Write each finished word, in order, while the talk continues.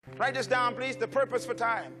Write this down, please. The purpose for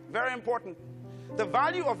time. Very important. The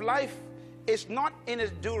value of life is not in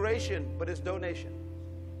its duration, but its donation.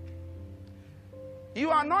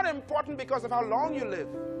 You are not important because of how long you live.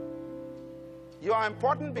 You are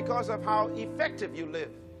important because of how effective you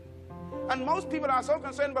live. And most people are so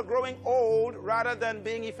concerned about growing old rather than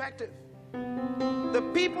being effective. The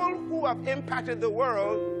people who have impacted the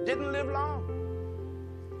world didn't live long.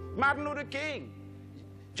 Martin Luther King,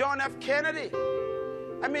 John F. Kennedy.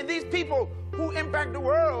 I mean, these people who impact the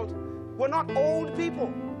world were not old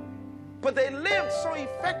people, but they lived so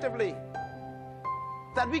effectively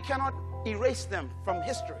that we cannot erase them from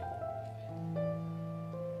history.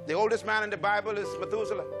 The oldest man in the Bible is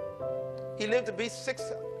Methuselah. He lived to be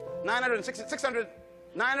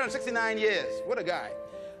 969 years. What a guy.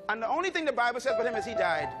 And the only thing the Bible says about him is he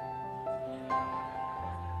died.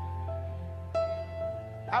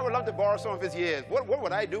 I would love to borrow some of his years. What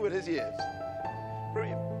would I do with his years?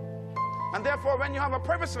 And therefore, when you have a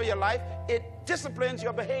purpose for your life, it disciplines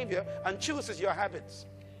your behavior and chooses your habits.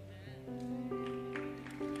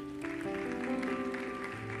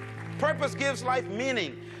 Purpose gives life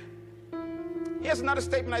meaning. Here's another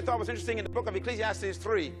statement I thought was interesting in the book of Ecclesiastes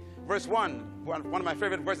 3, verse 1. One of my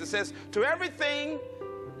favorite verses says, "To everything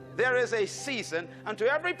there is a season, and to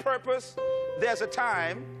every purpose there's a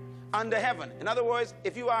time under heaven." In other words,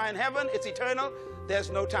 if you are in heaven, it's eternal, there's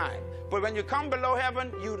no time. But when you come below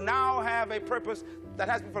heaven, you now have a purpose that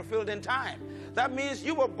has been fulfilled in time. That means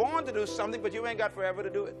you were born to do something, but you ain't got forever to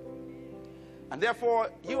do it. And therefore,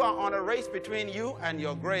 you are on a race between you and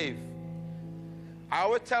your grave. I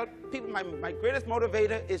always tell people my greatest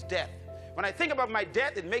motivator is death. When I think about my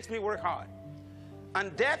death, it makes me work hard.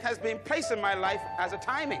 And death has been placed in my life as a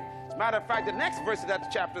timing. As a matter of fact, the next verse of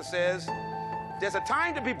that chapter says, there's a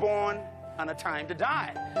time to be born and a time to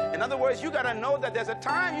die. In other words, you got to know that there's a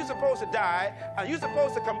time you're supposed to die, and you're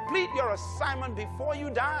supposed to complete your assignment before you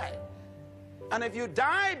die. And if you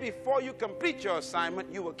die before you complete your assignment,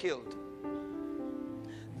 you were killed.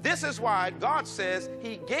 This is why God says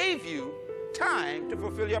he gave you time to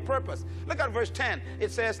fulfill your purpose. Look at verse 10.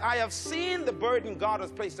 It says, "I have seen the burden God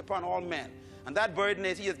has placed upon all men." And that burden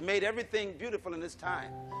is he has made everything beautiful in his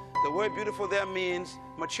time. The word beautiful there means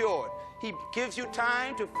matured. He gives you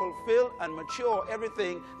time to fulfill and mature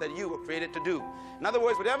everything that you were created to do. In other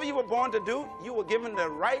words, whatever you were born to do, you were given the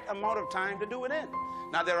right amount of time to do it in.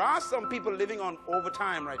 Now, there are some people living on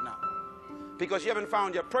overtime right now because you haven't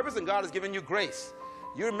found your purpose and God has given you grace.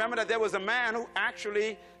 You remember that there was a man who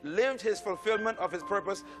actually lived his fulfillment of his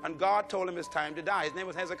purpose, and God told him it's time to die. His name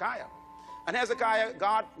was Hezekiah. And Hezekiah,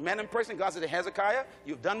 God met in person. God said to Hezekiah,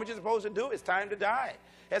 "You've done what you're supposed to do. It's time to die."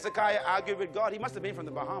 Hezekiah argued with God. He must have been from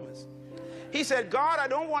the Bahamas. He said, "God, I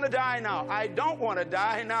don't want to die now. I don't want to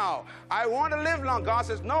die now. I want to live long." God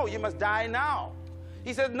says, "No, you must die now."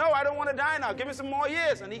 He said, "No, I don't want to die now. Give me some more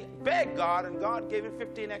years." And he begged God, and God gave him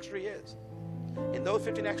 15 extra years. In those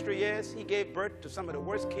 15 extra years, he gave birth to some of the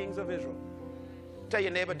worst kings of Israel. Tell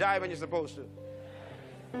your neighbor, die when you're supposed to.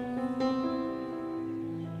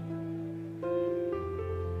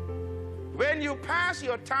 When you pass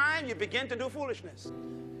your time, you begin to do foolishness.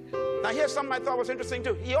 Now, here's something I thought was interesting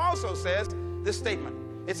too. He also says this statement.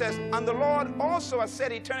 It says, "And the Lord also has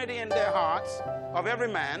set eternity in their hearts of every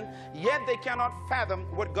man, yet they cannot fathom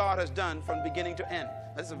what God has done from beginning to end."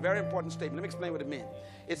 This is a very important statement. Let me explain what it means.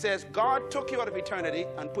 It says, God took you out of eternity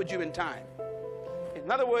and put you in time.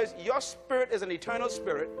 In other words, your spirit is an eternal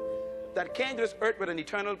spirit that came to this earth with an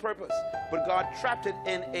eternal purpose, but God trapped it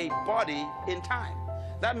in a body in time.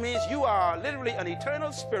 That means you are literally an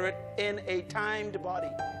eternal spirit in a timed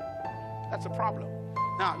body. That's a problem.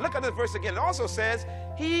 Now, look at this verse again. It also says,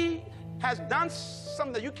 he has done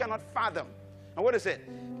something that you cannot fathom. And what is it?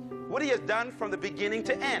 What he has done from the beginning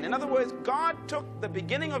to end. In other words, God took the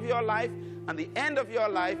beginning of your life and the end of your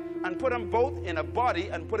life and put them both in a body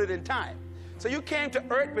and put it in time. So you came to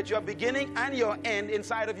earth with your beginning and your end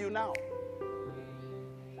inside of you now.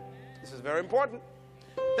 This is very important.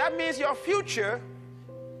 That means your future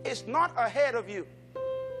is not ahead of you.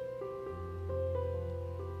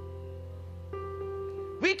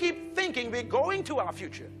 We keep thinking we're going to our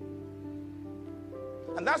future.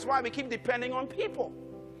 And that's why we keep depending on people,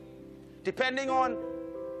 depending on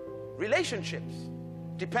relationships,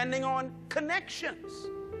 depending on connections.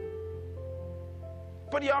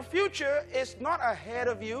 But your future is not ahead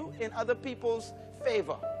of you in other people's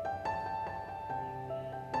favor.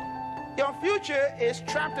 Your future is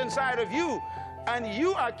trapped inside of you, and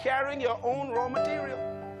you are carrying your own raw material.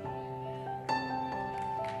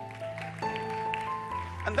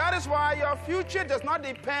 And that is why your future does not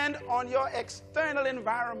depend on your external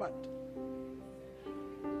environment.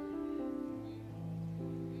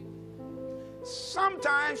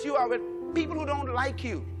 sometimes you are with people who don't like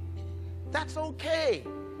you. That's okay,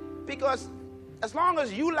 because as long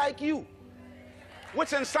as you like you,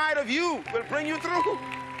 what's inside of you will bring you through.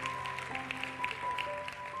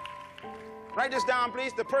 Write this down,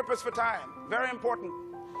 please. The purpose for time. Very important.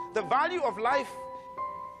 The value of life.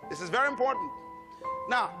 This is very important.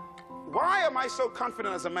 Now, why am I so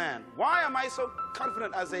confident as a man? Why am I so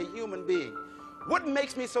confident as a human being? What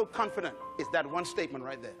makes me so confident is that one statement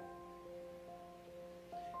right there.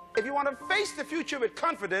 If you want to face the future with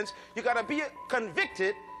confidence, you got to be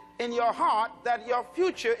convicted in your heart that your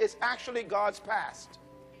future is actually God's past.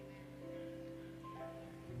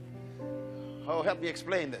 Oh, help me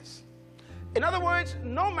explain this. In other words,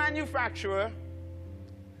 no manufacturer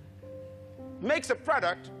makes a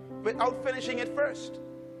product without finishing it first.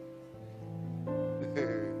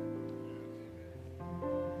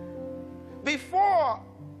 Before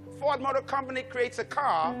Ford Motor Company creates a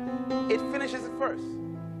car, it finishes it first.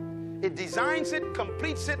 It designs it,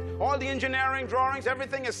 completes it, all the engineering drawings,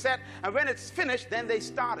 everything is set, and when it's finished, then they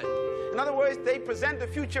start it. In other words, they present the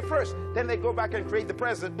future first, then they go back and create the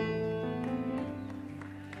present.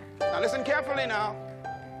 Now listen carefully now.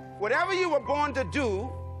 Whatever you were born to do,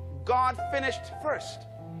 God finished first.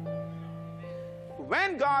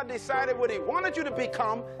 When God decided what he wanted you to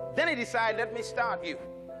become, then he decided, let me start you.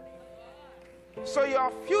 So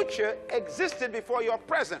your future existed before your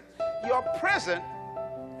present. Your present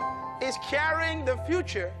is carrying the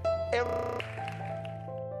future.